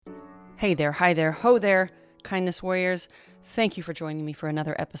Hey there, hi there, ho there, Kindness Warriors. Thank you for joining me for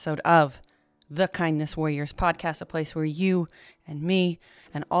another episode of the Kindness Warriors podcast, a place where you and me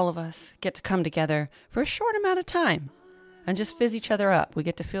and all of us get to come together for a short amount of time and just fizz each other up. We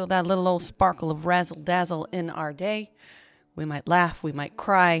get to feel that little old sparkle of razzle dazzle in our day. We might laugh, we might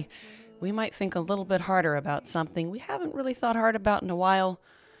cry, we might think a little bit harder about something we haven't really thought hard about in a while.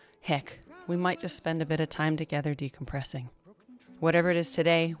 Heck, we might just spend a bit of time together decompressing. Whatever it is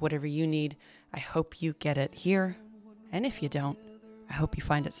today, whatever you need, I hope you get it here. And if you don't, I hope you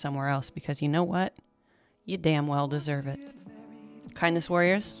find it somewhere else, because you know what? You damn well deserve it. Kindness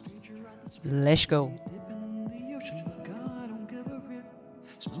Warriors, let's go.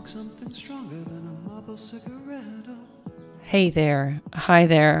 Hey there, hi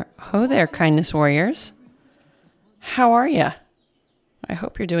there, ho there, Kindness Warriors. How are you? I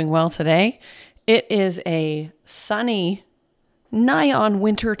hope you're doing well today. It is a sunny, nigh on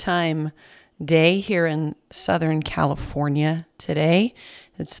wintertime day here in Southern California today.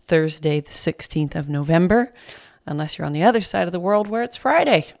 It's Thursday, the 16th of November, unless you're on the other side of the world where it's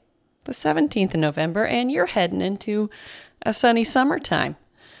Friday, the 17th of November, and you're heading into a sunny summertime.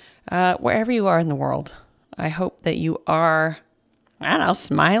 Wherever you are in the world, I hope that you are,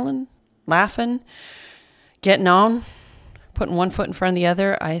 smiling, laughing, getting on, putting one foot in front of the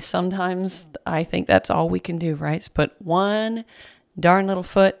other. I think that's all we can do, right? Is put one darn little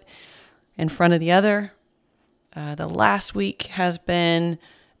foot in front of the other. The last week has been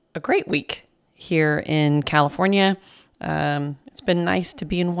a great week here in California. It's been nice to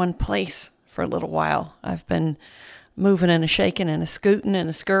be in one place for a little while. I've been moving and a shaking and a scooting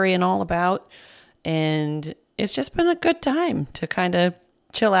and a scurrying all about, and it's just been a good time to kind of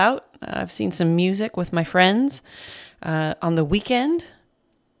chill out. I've seen some music with my friends. On the weekend,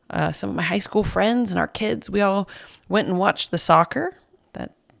 some of my high school friends and our kids, we all went and watched the soccer,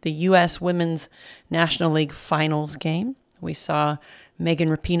 the U.S. Women's National League Finals game. We saw Megan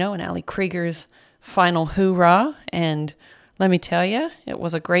Rapinoe and Ali Krieger's final hoorah, and let me tell you, it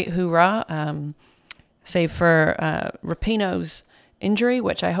was a great hoorah, save for Rapinoe's injury,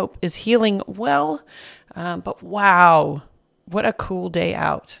 which I hope is healing well. But wow, what a cool day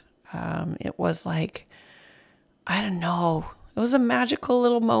out. It was like, I don't know. It was a magical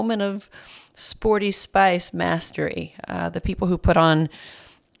little moment of sporty spice mastery. The people who put on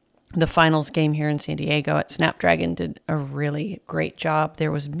the finals game here in San Diego at Snapdragon did a really great job.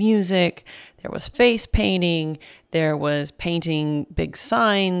 There was music, there was face painting, there was painting big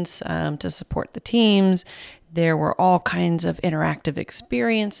signs to support the teams. There were all kinds of interactive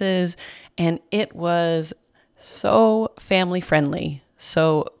experiences, and it was so family friendly,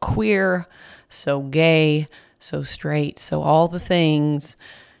 so queer, so gay, so straight, so all the things.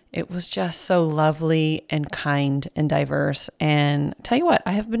 It was just so lovely and kind and diverse. And tell you what,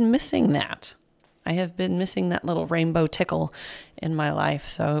 I have been missing that. I have been missing that little rainbow tickle in my life.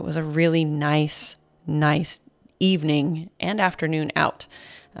 So it was a really nice evening and afternoon out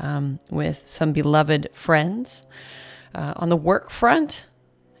with some beloved friends. On the work front,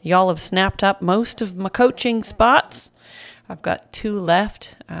 y'all have snapped up most of my coaching spots. I've got 2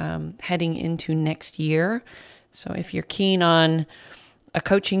 left heading into next year. So if you're keen on a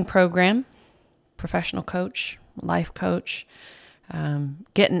coaching program, professional coach, life coach,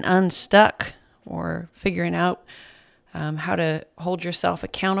 getting unstuck or figuring out how to hold yourself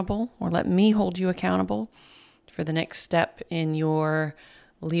accountable, or let me hold you accountable for the next step in your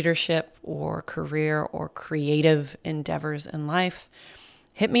leadership or career or creative endeavors in life,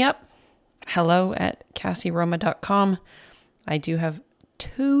 hit me up. hello@cassieroma.com. I do have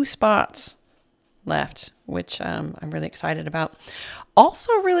 2 spots left, which I'm really excited about.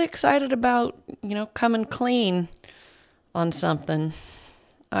 Also really excited about, coming clean on something.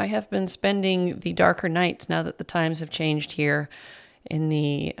 I have been spending the darker nights, now that the times have changed here in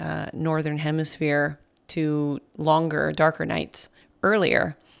the northern hemisphere to longer, darker nights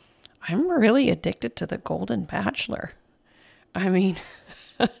earlier. I'm really addicted to The Golden Bachelor. I mean,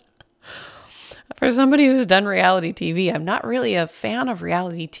 for somebody who's done reality TV, I'm not really a fan of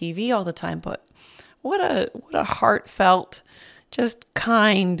reality TV all the time, but what a heartfelt, just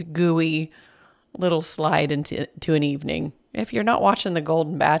kind, gooey little slide into an evening. If you're not watching The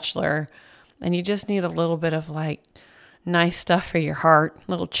Golden Bachelor and you just need a little bit of nice stuff for your heart,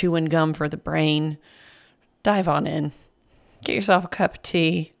 a little chewing gum for the brain, dive on in. Get yourself a cup of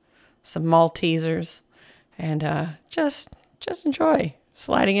tea, some Maltesers, and just enjoy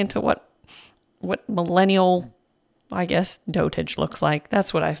sliding into what millennial, I guess, dotage looks like.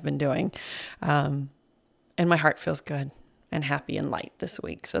 That's what I've been doing. And my heart feels good and happy and light this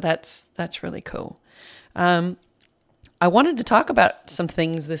week. So that's really cool. I wanted to talk about some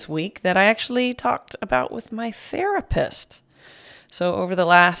things this week that I actually talked about with my therapist. So over the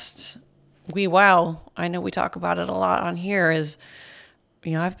last wee while, I know we talk about it a lot on here, is,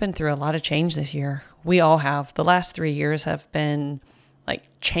 I've been through a lot of change this year. We all have. The last 3 years have been like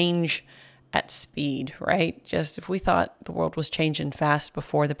change at speed, right? Just if we thought the world was changing fast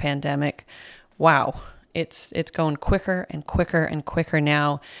before the pandemic, wow, it's going quicker and quicker and quicker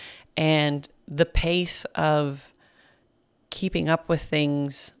now. And the pace of keeping up with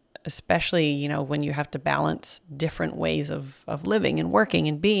things, especially, when you have to balance different ways of living and working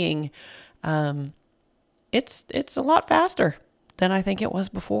and being, it's a lot faster than I think it was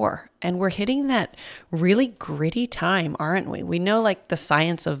before. And we're hitting that really gritty time, aren't we? We know like the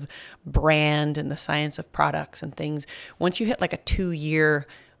science of brand and the science of products and things. Once you hit like a 2-year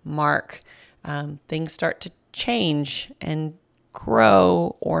mark, things start to change and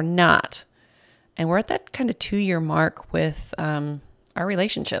grow or not. And we're at that kind of 2-year mark with our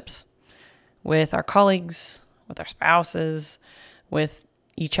relationships, with our colleagues, with our spouses, with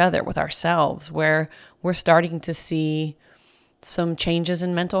each other, with ourselves, where we're starting to see some changes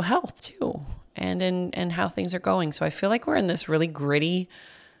in mental health too, and in how things are going. So I feel like we're in this really gritty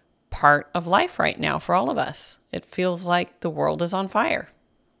part of life right now for all of us. It feels like the world is on fire.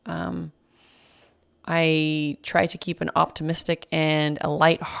 I try to keep an optimistic and a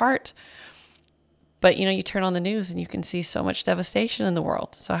light heart, but you turn on the news and you can see so much devastation in the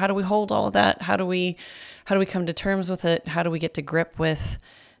world. So how do we hold all of that? How do we come to terms with it? How do we get to grip with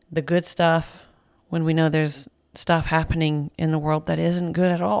the good stuff when we know there's stuff happening in the world that isn't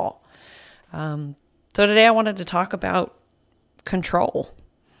good at all? So today I wanted to talk about control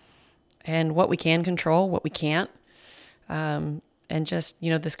and what we can control, what we can't, and just,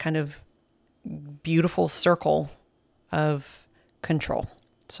 this kind of beautiful circle of control.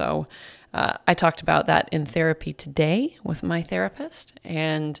 So I talked about that in therapy today with my therapist,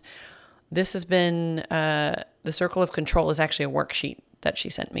 and this has been, the circle of control is actually a worksheet that she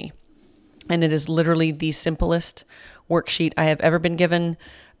sent me. And it is literally the simplest worksheet I have ever been given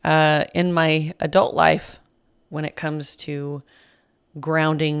in my adult life when it comes to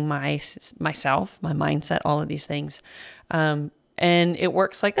grounding myself, my mindset, all of these things. And it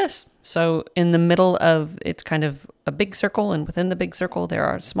works like this. So in the middle of, it's kind of a big circle, and within the big circle, there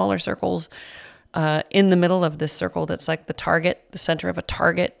are smaller circles. In the middle of this circle, that's like the target, the center of a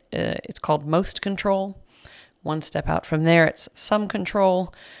target, it's called most control. One step out from there, it's some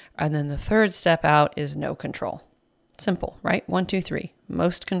control. And then the third step out is no control. Simple, right? 1, 2, 3.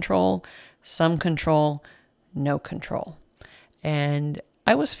 Most control, some control, no control. And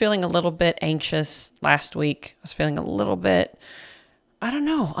I was feeling a little bit anxious last week. I was feeling a little bit,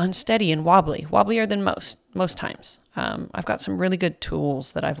 unsteady and wobblier than most times. I've got some really good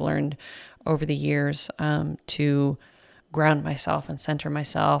tools that I've learned over the years to ground myself and center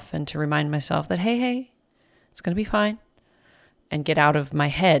myself and to remind myself that, hey, it's going to be fine, and get out of my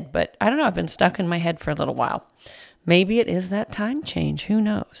head. But I don't know, I've been stuck in my head for a little while. Maybe it is that time change, who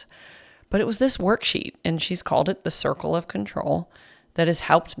knows? But it was this worksheet, and she's called it the Circle of Control, that has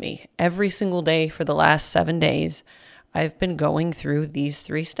helped me every single day for the last 7 days. I've been going through these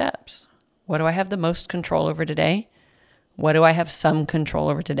 3 steps. What do I have the most control over today? What do I have some control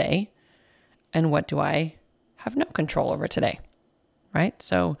over today? And what do I have no control over today? Right?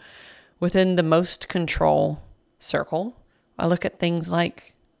 So within the most control circle, I look at things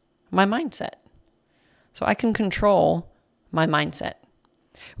like my mindset. So I can control my mindset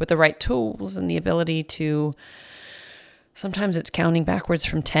with the right tools and the ability to, sometimes it's counting backwards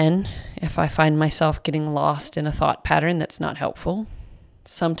from 10 if I find myself getting lost in a thought pattern that's not helpful.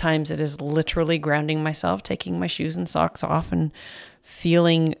 Sometimes it is literally grounding myself, taking my shoes and socks off and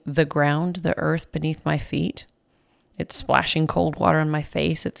feeling the ground, the earth beneath my feet. It's splashing cold water on my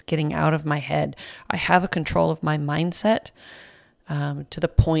face. It's getting out of my head. I have a control of my mindset to the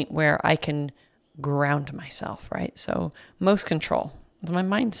point where I can ground myself, right? So most control is my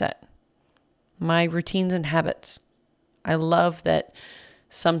mindset, my routines and habits. I love that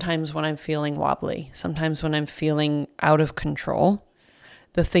sometimes when I'm feeling wobbly, sometimes when I'm feeling out of control,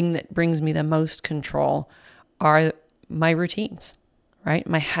 the thing that brings me the most control are my routines, right?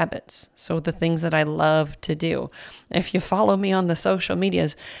 My habits. So the things that I love to do. If you follow me on the social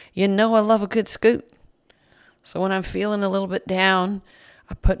medias, I love a good scoot. So when I'm feeling a little bit down,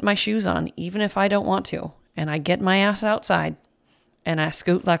 I put my shoes on, even if I don't want to, and I get my ass outside and I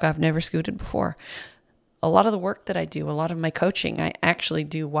scoot like I've never scooted before. A lot of the work that I do, a lot of my coaching, I actually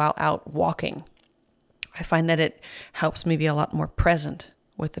do while out walking. I find that it helps me be a lot more present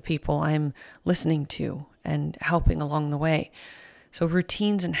with the people I'm listening to and helping along the way. So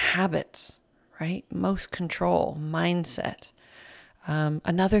routines and habits, right? Most control, mindset.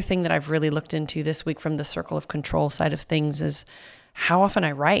 Another thing that I've really looked into this week from the circle of control side of things is how often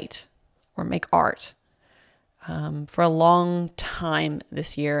I write or make art. For a long time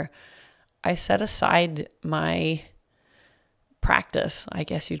this year, I set aside my practice, I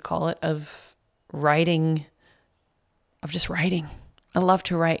guess you'd call it, of writing, of just writing. I love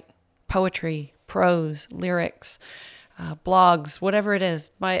to write poetry, prose, lyrics, blogs, whatever it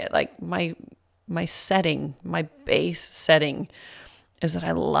is. My setting, my base setting is that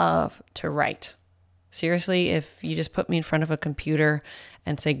I love to write. Seriously, if you just put me in front of a computer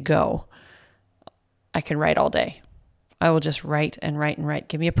and say, go, I can write all day. I will just write and write and write.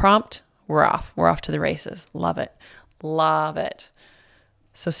 Give me a prompt, we're off. We're off to the races. Love it. Love it.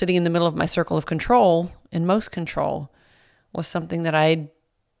 So sitting in the middle of my circle of control, in most control, was something that I'd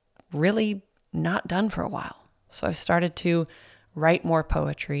really not done for a while. So I started to write more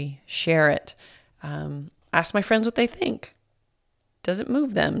poetry, share it, ask my friends what they think. Does it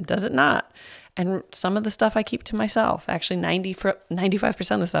move them? Does it not? And some of the stuff I keep to myself. Actually,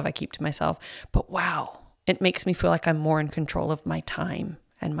 95% of the stuff I keep to myself. But wow, it makes me feel like I'm more in control of my time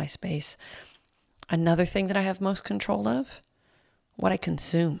and my space. Another thing that I have most control of, what I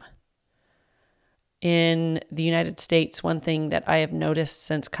consume. In the United States, one thing that I have noticed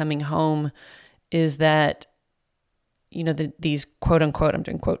since coming home is that, these quote unquote, I'm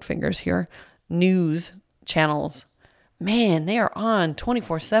doing quote fingers here, news channels, man, they are on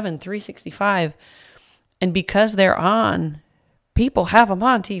 24/7, 365. And because they're on, people have them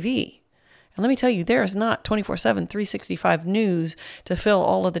on TV. And let me tell you, there is not 24/7, 365 news to fill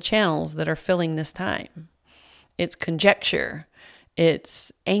all of the channels that are filling this time. It's conjecture.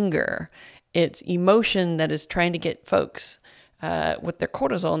 It's anger. It's emotion that is trying to get folks with their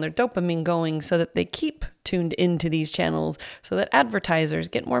cortisol and their dopamine going so that they keep tuned into these channels, so that advertisers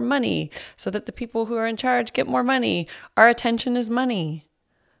get more money, so that the people who are in charge get more money. Our attention is money.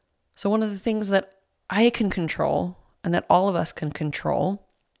 So one of the things that I can control and that all of us can control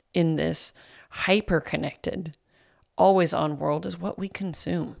in this hyper-connected, always-on world is what we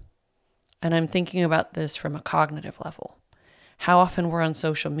consume. And I'm thinking about this from a cognitive level. How often we're on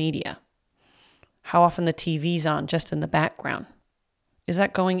social media. How often the TV's on just in the background. Is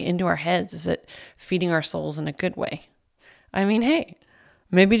that going into our heads? Is it feeding our souls in a good way? I mean, hey,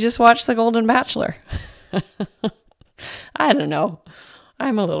 maybe just watch The Golden Bachelor. I don't know.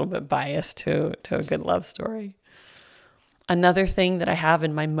 I'm a little bit biased to a good love story. Another thing that I have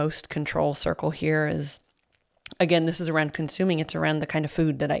in my most control circle here is, again, this is around consuming. It's around the kind of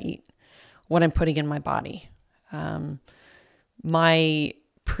food that I eat, what I'm putting in my body. My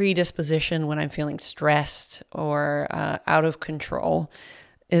predisposition when I'm feeling stressed or out of control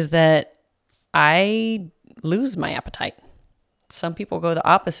is that I lose my appetite. Some people go the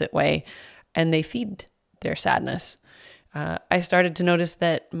opposite way and they feed their sadness. I started to notice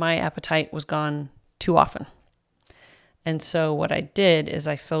that my appetite was gone too often. And so what I did is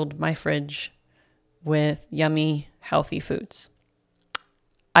I filled my fridge with yummy, healthy foods.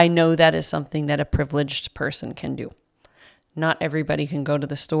 I know that is something that a privileged person can do. Not everybody can go to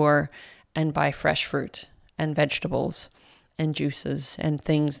the store and buy fresh fruit and vegetables and juices and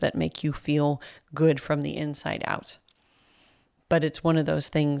things that make you feel good from the inside out. But it's one of those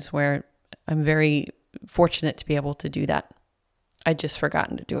things where I'm very fortunate to be able to do that. I'd just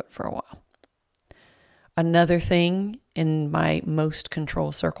forgotten to do it for a while. Another thing in my most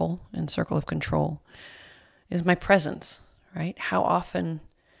control circle and circle of control is my presence, right? How often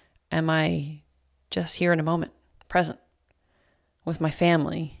am I just here in a moment, present with my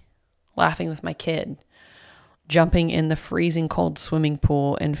family, laughing with my kid, jumping in the freezing cold swimming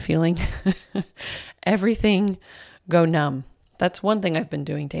pool and feeling everything go numb. That's one thing I've been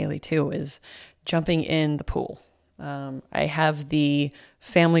doing daily too, is jumping in the pool. I have the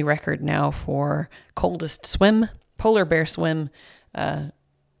family record now for coldest swim, polar bear swim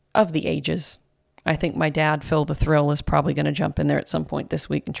of the ages. I think my dad, Phil the Thrill, is probably going to jump in there at some point this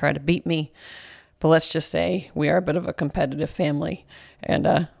week and try to beat me. But let's just say we are a bit of a competitive family. And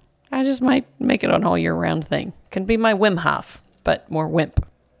I just might make it an all year round thing. Can be my Wim Hof, but more Wimp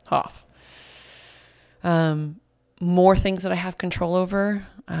Hof. More things that I have control over.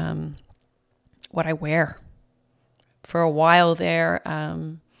 What I wear. For a while there,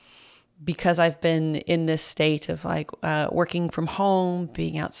 because I've been in this state of working from home,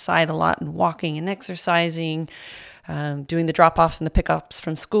 being outside a lot and walking and exercising, doing the drop-offs and the pickups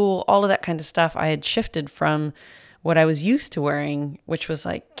from school, all of that kind of stuff, I had shifted from what I was used to wearing, which was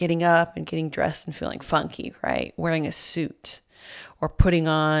like getting up and getting dressed and feeling funky, right? Wearing a suit or putting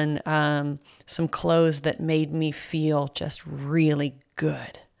on some clothes that made me feel just really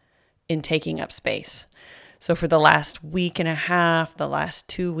good in taking up space. So for the last week and a half, the last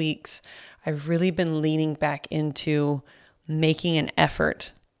 2 weeks, I've really been leaning back into making an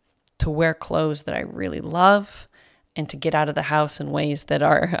effort to wear clothes that I really love and to get out of the house in ways that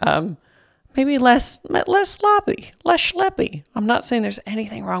are maybe less sloppy, less schleppy. I'm not saying there's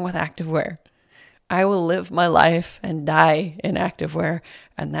anything wrong with activewear. I will live my life and die in activewear,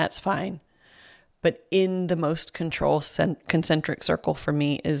 and that's fine. But in the most concentric circle for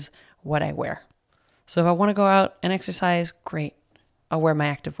me is what I wear. So if I want to go out and exercise, great. I'll wear my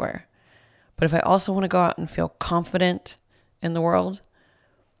activewear. But if I also want to go out and feel confident in the world,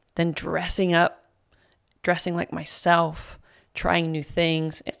 then dressing up, dressing like myself, trying new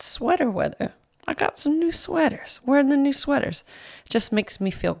things. It's sweater weather. I got some new sweaters. Wearing the new sweaters. It just makes me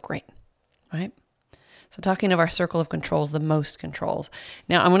feel great, right? So talking of our circle of controls, the most controls.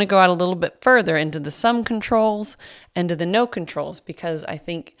 Now I'm going to go out a little bit further into the some controls and to the no controls, because I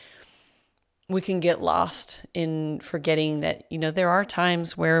think we can get lost in forgetting that, there are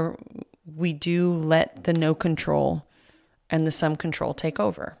times where we do let the no control and the some control take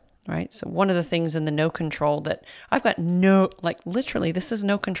over, right? So one of the things in the no control that I've got literally, this is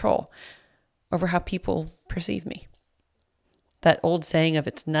no control over how people perceive me. That old saying of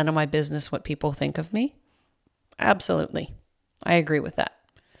it's none of my business what people think of me. Absolutely. I agree with that.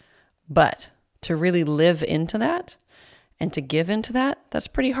 But to really live into that and to give into that, that's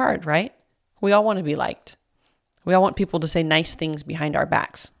pretty hard, right? We all want to be liked. We all want people to say nice things behind our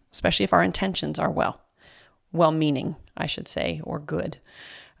backs, especially if our intentions are well-meaning, I should say, or good.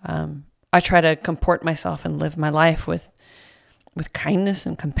 I try to comport myself and live my life with kindness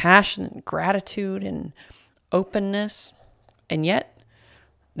and compassion and gratitude and openness. And yet,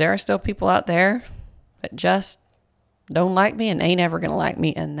 there are still people out there that just don't like me and ain't ever going to like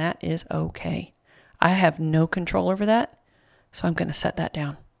me, and that is okay. I have no control over that, so I'm going to set that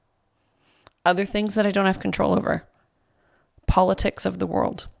down. Other things that I don't have control over. Politics of the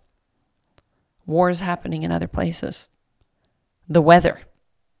world. Wars happening in other places. The weather.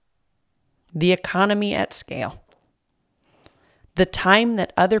 The economy at scale. The time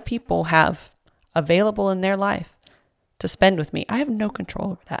that other people have available in their life to spend with me. I have no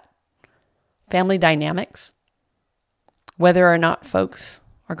control over that. Family dynamics. Whether or not folks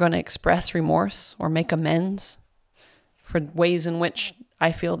are going to express remorse or make amends for ways in which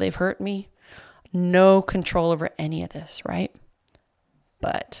I feel they've hurt me. No control over any of this, right?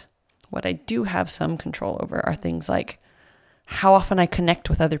 But what I do have some control over are things like how often I connect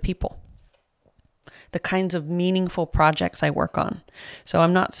with other people, the kinds of meaningful projects I work on. So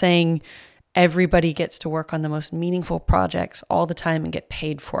I'm not saying everybody gets to work on the most meaningful projects all the time and get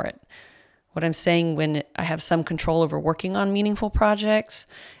paid for it. What I'm saying when I have some control over working on meaningful projects,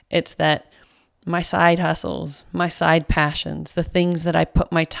 it's that my side hustles, my side passions, the things that I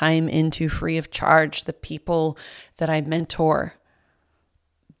put my time into free of charge, the people that I mentor,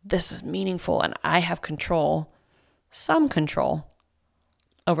 this is meaningful and I have control, some control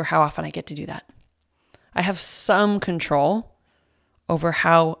over how often I get to do that. I have some control over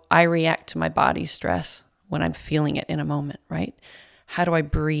how I react to my body's stress when I'm feeling it in a moment, right? How do I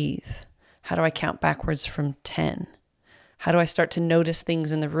breathe? How do I count backwards from 10? How do I start to notice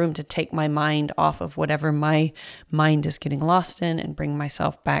things in the room to take my mind off of whatever my mind is getting lost in and bring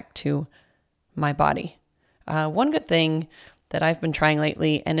myself back to my body? One good thing that I've been trying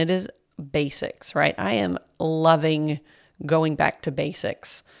lately, and it is basics, right? I am loving going back to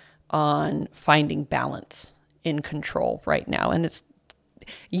basics on finding balance in control right now. And it's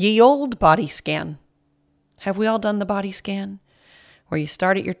ye old body scan. Have we all done the body scan? Where you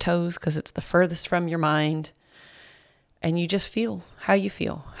start at your toes because it's the furthest from your mind. And you just feel how you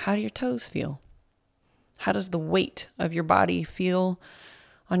feel. How do your toes feel? How does the weight of your body feel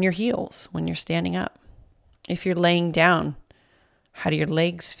on your heels when you're standing up? If you're laying down, how do your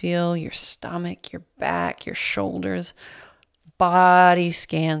legs feel? Your stomach, your back, your shoulders? Body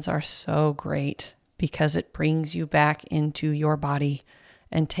scans are so great because it brings you back into your body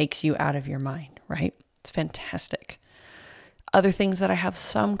and takes you out of your mind, right? It's fantastic. Other things that I have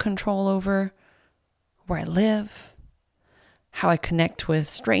some control over, where I live, how I connect with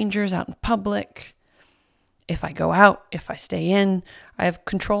strangers out in public, if I go out, if I stay in, I have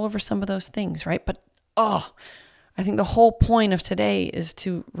control over some of those things, right? But, I think the whole point of today is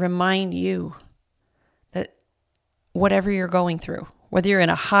to remind you that whatever you're going through, whether you're in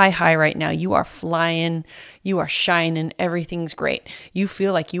a high right now, you are flying, you are shining, everything's great. You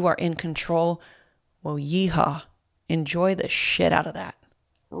feel like you are in control. Well, yeehaw, enjoy the shit out of that.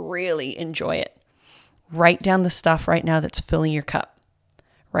 Really enjoy it. Write down the stuff right now that's filling your cup.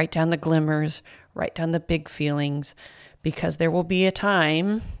 Write down the glimmers, write down the big feelings, because there will be a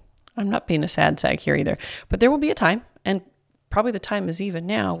time, I'm not being a sad sack here either. But there will be a time, and probably the time is even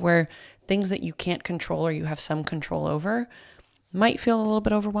now, where things that you can't control or you have some control over might feel a little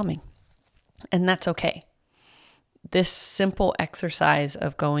bit overwhelming. And that's okay. This simple exercise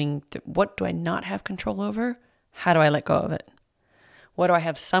of going, what do I not have control over? How do I let go of it? What do I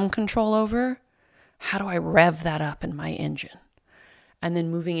have some control over? How do I rev that up in my engine? And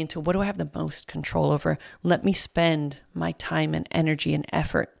then moving into, what do I have the most control over? Let me spend my time and energy and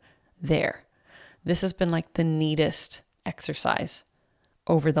effort there. This has been like the neatest exercise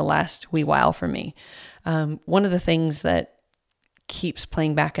over the last wee while for me. One of the things that keeps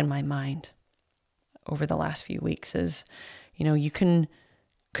playing back in my mind over the last few weeks is, you can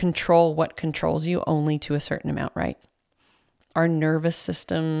control what controls you only to a certain amount, right? Our nervous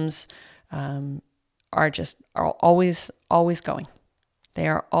systems are always going. They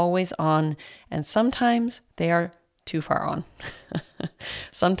are always on, and sometimes they are too far on.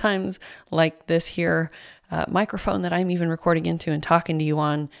 Sometimes, like this here microphone that I'm even recording into and talking to you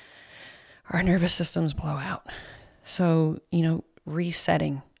on, our nervous systems blow out. So,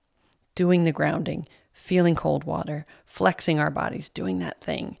 resetting, doing the grounding, feeling cold water, flexing our bodies, doing that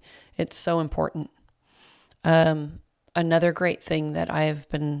thing. It's so important. Another great thing that I've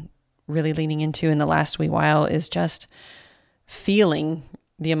been really leaning into in the last wee while is just feeling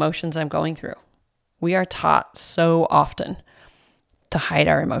the emotions I'm going through. We are taught so often to hide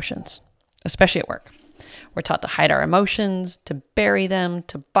our emotions, especially at work. We're taught to hide our emotions, to bury them,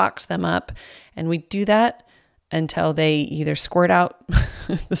 to box them up. And we do that until they either squirt out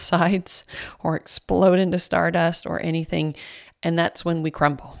the sides or explode into stardust or anything. And that's when we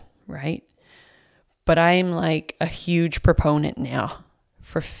crumble, right? But I'm like a huge proponent now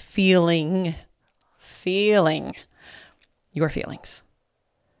for feeling your feelings,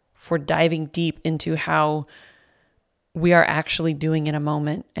 for diving deep into how we are actually doing in a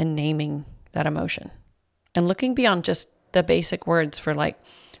moment and naming that emotion and looking beyond just the basic words for like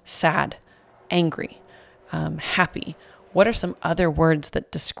sad, angry, happy. What are some other words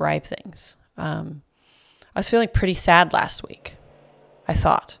that describe things? I was feeling pretty sad last week, I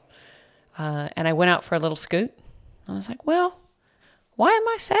thought. And I went out for a little scoot. I was like, well, why am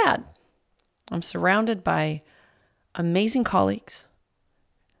I sad? I'm surrounded by amazing colleagues,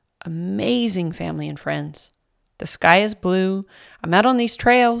 amazing family and friends. The sky is blue. I'm out on these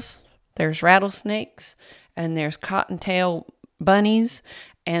trails. There's rattlesnakes, and there's cottontail bunnies,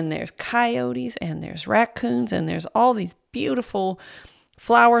 and there's coyotes, and there's raccoons, and there's all these beautiful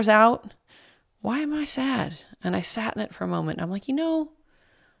flowers out. Why am I sad? And I sat in it for a moment. I'm like,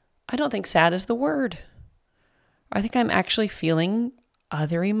 I don't think sad is the word. I think I'm actually feeling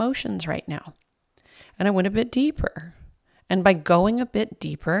other emotions right now. And I went a bit deeper. And by going a bit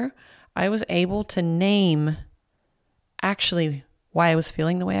deeper, I was able to name actually why I was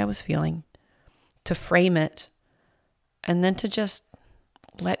feeling the way I was feeling, to frame it, and then to just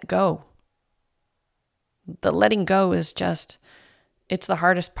let go. The letting go is it's the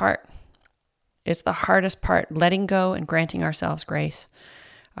hardest part. It's the hardest part, letting go and granting ourselves grace.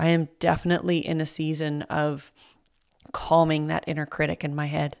 I am definitely in a season of calming that inner critic in my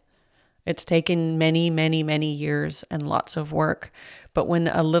head. It's taken many, many, many years and lots of work. But when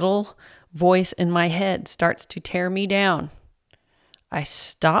a little voice in my head starts to tear me down, I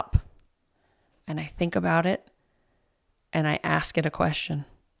stop and I think about it and I ask it a question.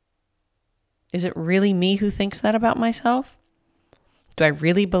 Is it really me who thinks that about myself? Do I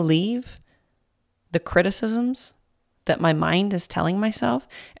really believe the criticisms that my mind is telling myself?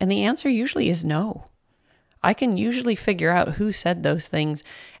 And the answer usually is no. I can usually figure out who said those things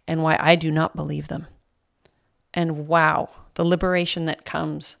and why I do not believe them. And wow, the liberation that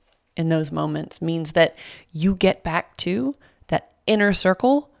comes in those moments means that you get back to that inner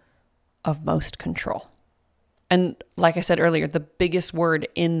circle of most control. And like I said earlier, the biggest word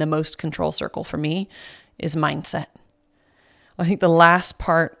in the most control circle for me is mindset. I think the last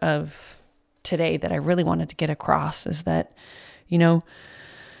part of today that I really wanted to get across is that,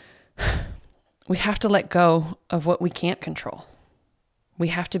 we have to let go of what we can't control. We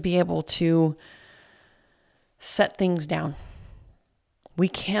have to be able to set things down. We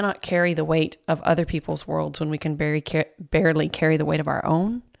cannot carry the weight of other people's worlds when we can barely carry the weight of our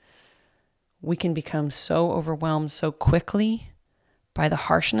own. We can become so overwhelmed so quickly by the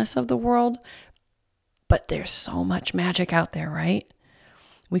harshness of the world, but there's so much magic out there, right?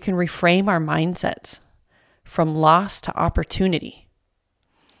 We can reframe our mindsets from loss to opportunity,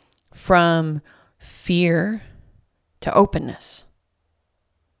 from fear to openness,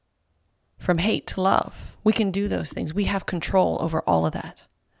 from hate to love. We can do those things. We have control over all of that.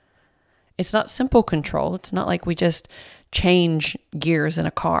 It's not simple control. It's not like we just change gears in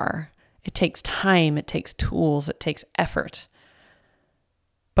a car. It takes time, it takes tools, it takes effort.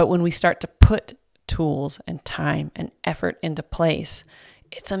 But when we start to put tools and time and effort into place,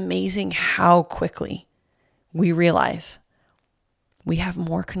 it's amazing how quickly we realize we have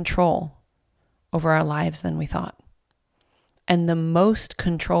more control over our lives than we thought. And the most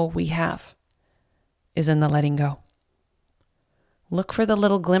control we have is in the letting go. Look for the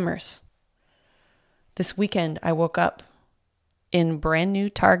little glimmers. This weekend, I woke up in brand new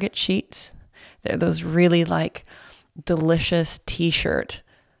Target sheets. They're those really like delicious t-shirt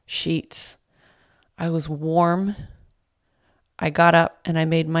sheets. I was warm. I got up and I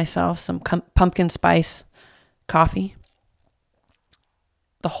made myself some pumpkin spice coffee.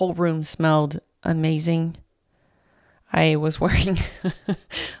 The whole room smelled amazing. I was wearing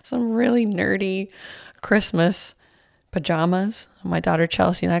some really nerdy Christmas pajamas. My daughter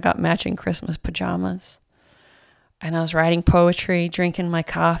Chelsea and I got matching Christmas pajamas. And I was writing poetry, drinking my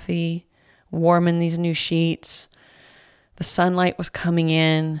coffee, warm in these new sheets. The sunlight was coming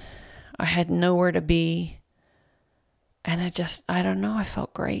in. I had nowhere to be. And I don't know, I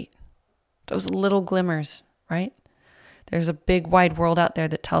felt great. Those little glimmers, right? There's a big wide world out there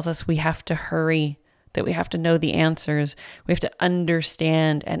that tells us we have to hurry, that we have to know the answers. We have to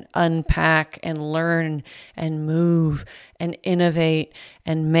understand and unpack and learn and move and innovate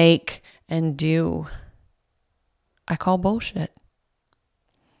and make and do. I call bullshit.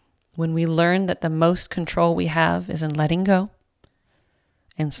 When we learn that the most control we have is in letting go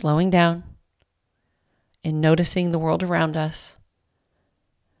and slowing down and noticing the world around us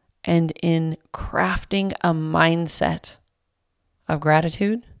and in crafting a mindset of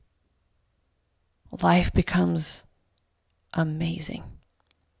gratitude, life becomes amazing.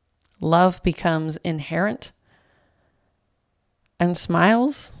 Love becomes inherent. And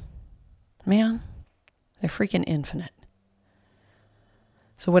smiles, man, they're freaking infinite.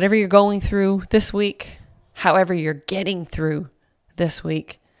 So whatever you're going through this week, however you're getting through this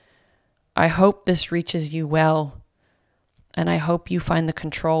week, I hope this reaches you well. And I hope you find the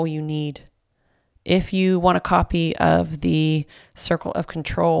control you need. If you want a copy of the Circle of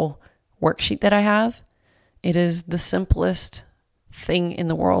Control worksheet that I have, it is the simplest thing in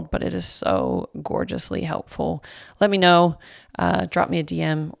the world, but it is so gorgeously helpful. Let me know. Drop me a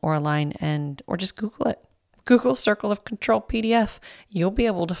DM or a line or just Google it. Google Circle of Control PDF. You'll be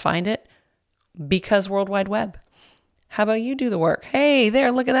able to find it because World Wide Web. How about you do the work? Hey,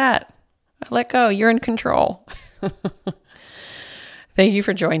 there, look at that. I let go. You're in control. Thank you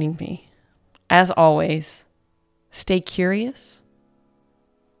for joining me. As always, stay curious,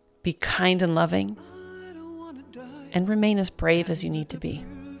 be kind and loving, and remain as brave as you need to be.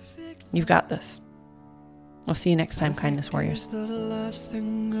 You've got this. I'll see you next time, Kindness Warriors. The last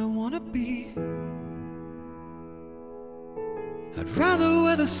thing I want to be. I'd rather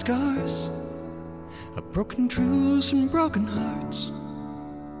wear the scars of broken truths and broken hearts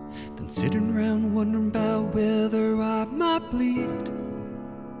than sitting around wondering about whether I might bleed.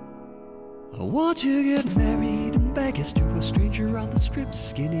 I want to get married in Vegas to a stranger on the strip,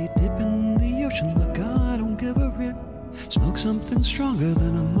 skinny dip in the ocean. Look, I don't give a rip. Smoke something stronger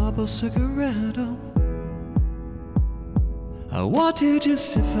than a Marlboro cigarette. Oh. I want to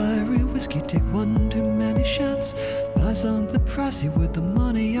just sip fiery whiskey, take one too many shots, buy something pricey with the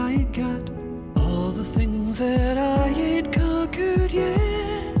money I ain't got. All the things that I ain't conquered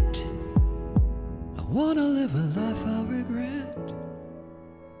yet. I wanna live a life I regret.